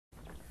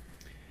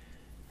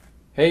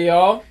Hey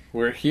y'all,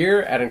 we're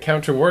here at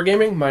Encounter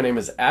Wargaming. My name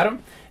is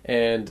Adam,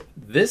 and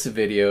this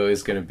video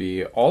is going to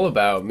be all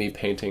about me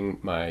painting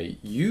my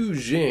Yu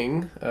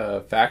Jing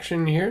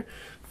faction here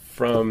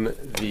from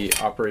the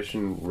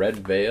Operation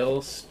Red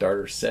Veil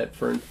starter set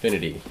for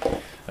Infinity.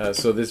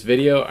 So this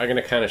video, I'm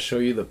going to kind of show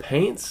you the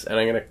paints, and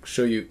I'm going to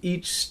show you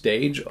each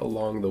stage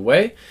along the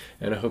way,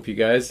 and I hope you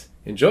guys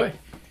enjoy.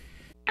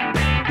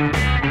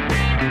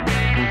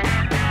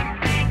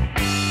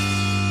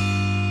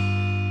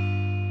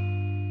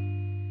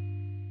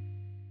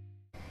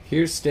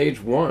 Here's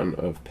stage one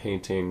of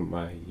painting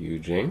my Yu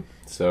Jing.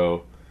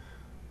 So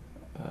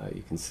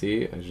you can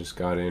see I just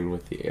got in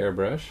with the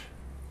airbrush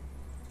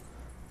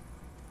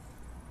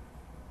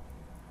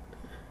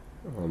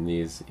on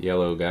these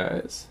yellow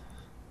guys.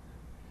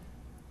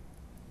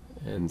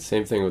 And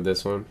same thing with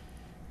this one.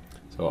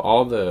 So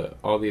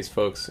all these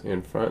folks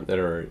in front that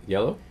are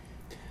yellow,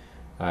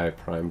 I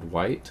primed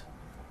white,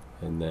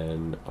 and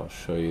then I'll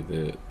show you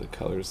the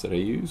colors that I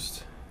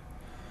used.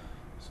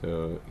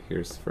 So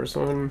here's the first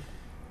one.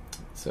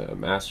 It's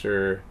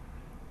a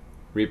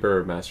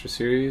Reaper Master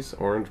Series,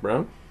 orange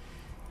brown.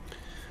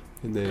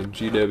 And then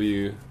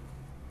GW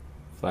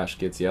Flash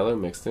Gets Yellow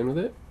mixed in with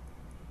it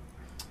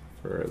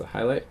for the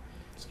highlight.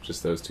 So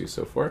just those two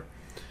so far.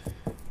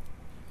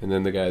 And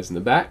then the guys in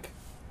the back,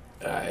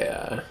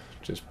 I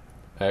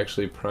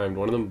actually primed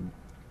one of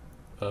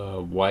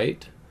them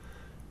white,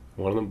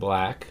 one of them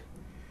black.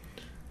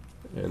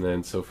 And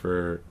then so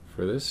for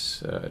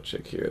this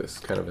chick here, this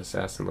kind of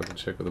assassin looking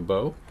chick with a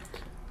bow,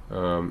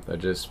 I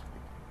just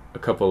a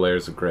couple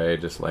layers of gray,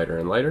 just lighter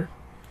and lighter.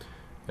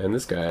 And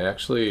this guy I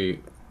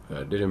actually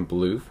did in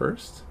blue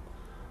first,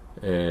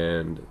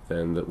 and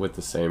then with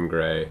the same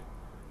gray,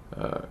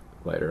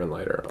 lighter and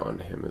lighter on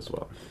him as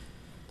well.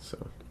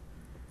 So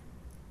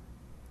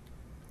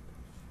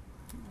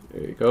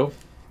there you go.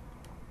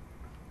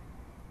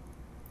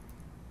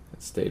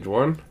 That's stage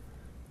one.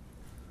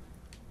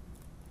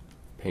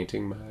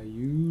 Painting my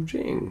Yu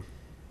Jing.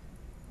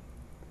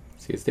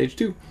 See you at stage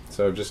two.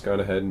 So I've just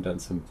gone ahead and done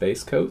some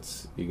base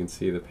coats. You can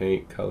see the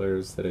paint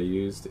colors that I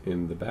used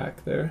in the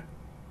back there.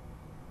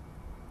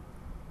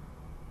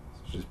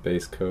 So just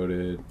base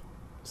coated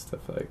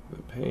stuff like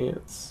the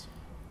pants,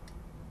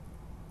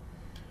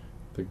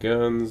 the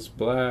guns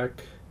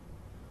black,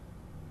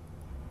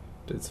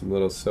 did some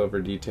little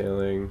silver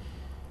detailing,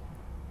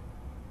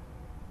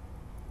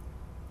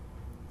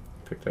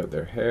 picked out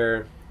their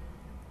hair,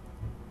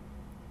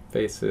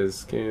 faces,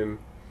 skin,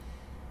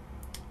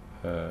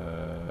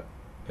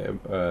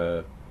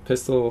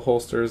 pistol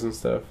holsters and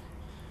stuff,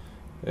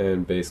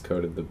 and base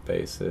coated the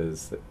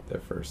bases, the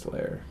first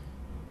layer.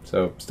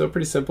 So still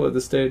pretty simple at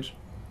this stage.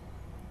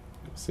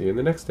 See you in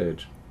the next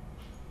stage.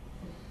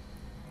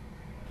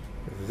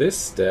 This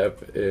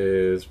step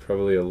is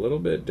probably a little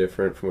bit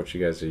different from what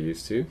you guys are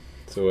used to.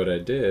 So what I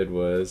did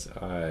was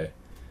I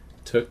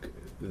took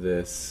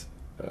this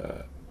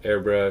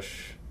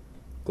airbrush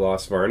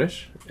gloss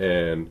varnish,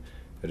 and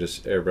I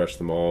just airbrushed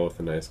them all with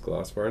a nice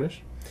gloss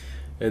varnish.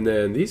 And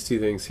then these two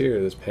things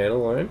here, this panel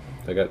line,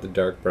 I got the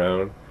dark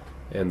brown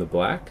and the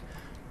black,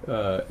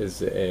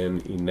 is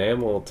an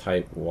enamel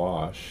type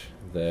wash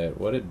that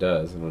what it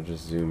does, and I'll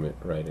just zoom it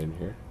right in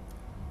here,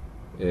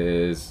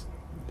 is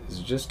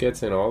it just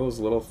gets in all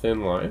those little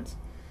thin lines.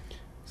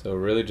 So it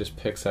really just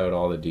picks out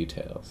all the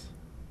details.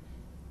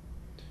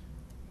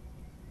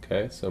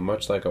 Okay, so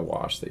much like a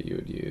wash that you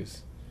would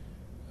use.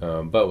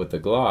 But with the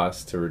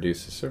gloss to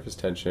reduce the surface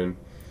tension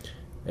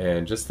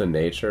and just the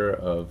nature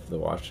of the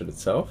wash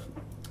itself,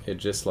 it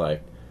just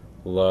like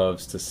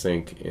loves to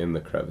sink in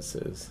the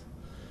crevices.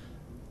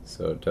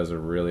 So it does a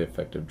really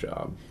effective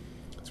job.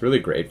 It's really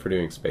great for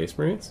doing Space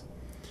Marines,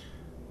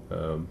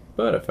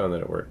 but I found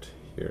that it worked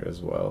here as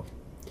well.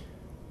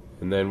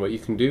 And then what you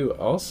can do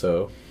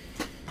also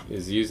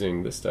is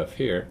using this stuff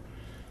here,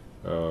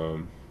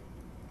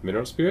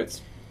 mineral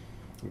spirits,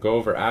 go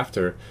over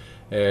after,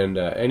 and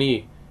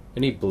any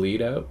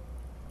bleed out,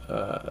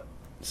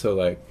 so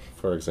like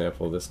for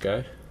example this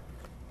guy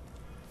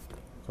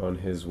on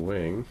his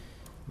wing,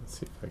 let's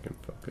see if I can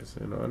focus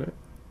in on it.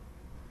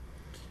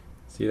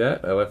 See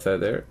that? I left that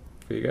there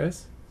for you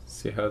guys.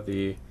 See how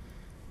in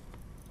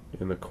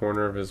the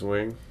corner of his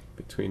wing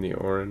between the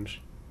orange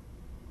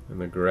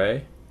and the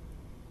gray.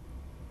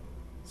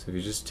 So if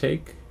you just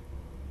take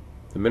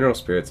the mineral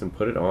spirits and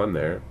put it on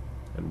there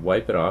and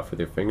wipe it off with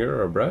your finger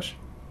or a brush,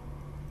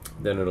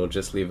 then it'll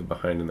just leave it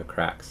behind in the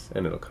cracks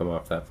and it'll come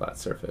off that flat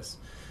surface.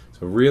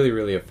 So really,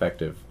 really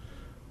effective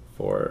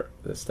for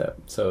this step.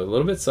 So a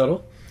little bit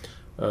subtle,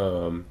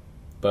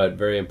 but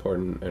very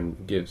important,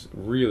 and gives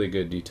really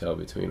good detail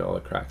between all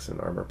the cracks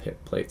and armor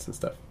plates and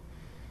stuff.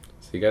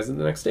 See you guys in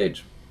the next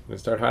stage. I'm going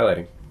to start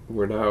highlighting.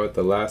 We're now at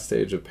the last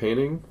stage of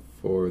painting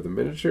for the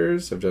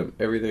miniatures. I've done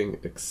everything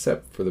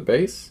except for the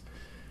base,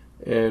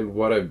 and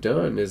what I've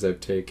done is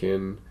I've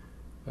taken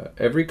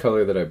every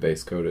color that I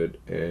base coated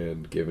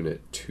and given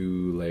it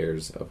 2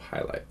 layers of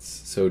highlights.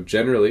 So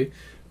generally,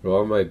 for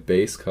all my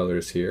base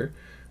colors here,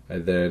 I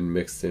then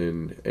mixed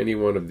in any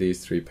one of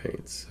these 3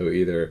 paints. So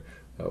either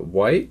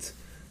white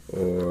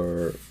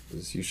or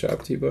this Yu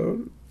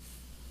T-bone,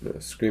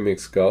 Screaming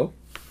Skull,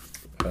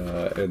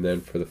 and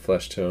then for the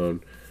flesh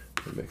tone,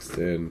 I mixed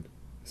in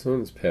this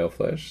one's Pale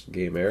Flesh,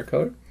 Game Air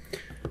color,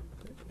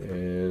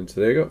 and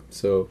so there you go.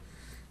 So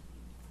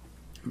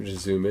let me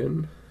just zoom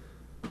in,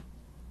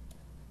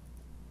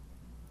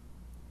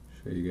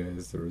 show you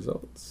guys the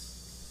results.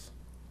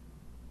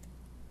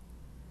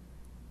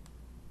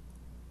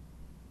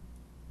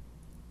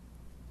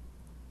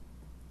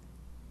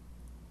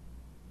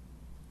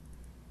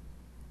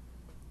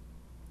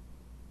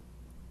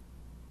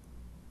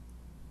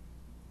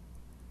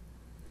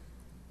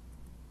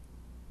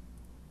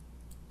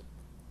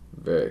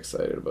 Very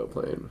excited about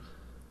playing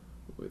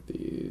with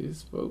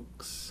these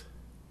folks.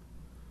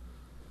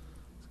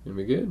 It's gonna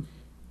be good.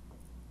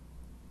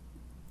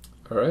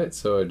 Alright,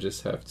 so I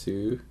just have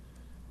to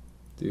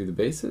do the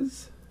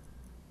bases,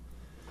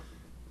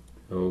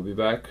 and we'll be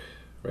back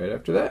right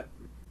after that.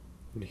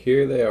 And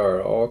here they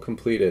are, all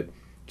completed.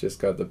 Just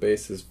got the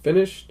bases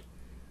finished.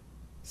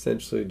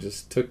 Essentially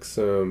just took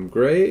some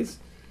grays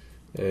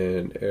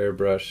and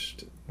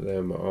airbrushed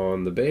them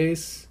on the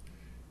base,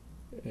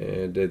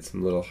 and did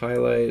some little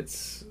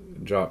highlights,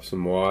 dropped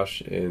some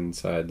wash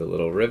inside the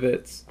little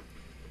rivets,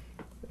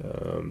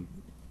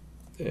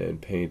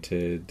 and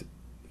painted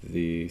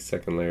the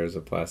second layers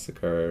of plastic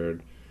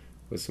card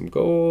with some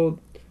gold,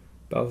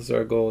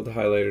 Balthazar gold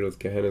highlighted with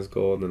Gehenna's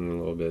gold, and a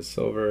little bit of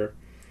silver,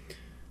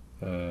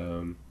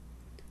 and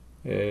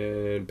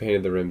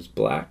painted the rims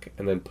black,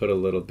 and then put a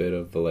little bit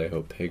of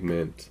Vallejo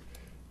pigment,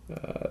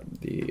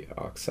 the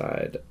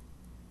oxide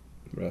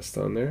rust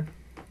on there.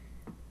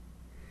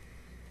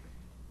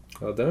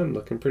 All done,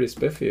 looking pretty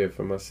spiffy if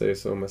I must say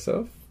so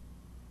myself.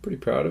 Pretty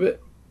proud of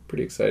it,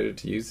 pretty excited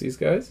to use these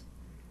guys.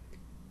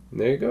 And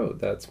there you go,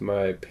 that's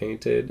my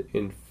painted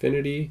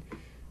Infinity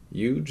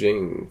Yu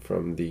Jing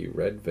from the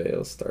Red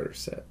Veil starter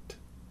set.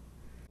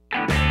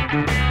 Like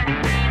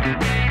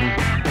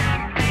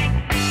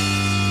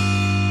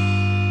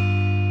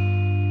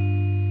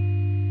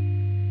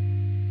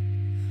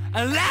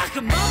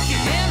a monkey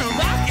in a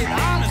rocket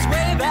on his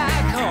way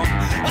back home.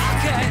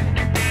 Okay.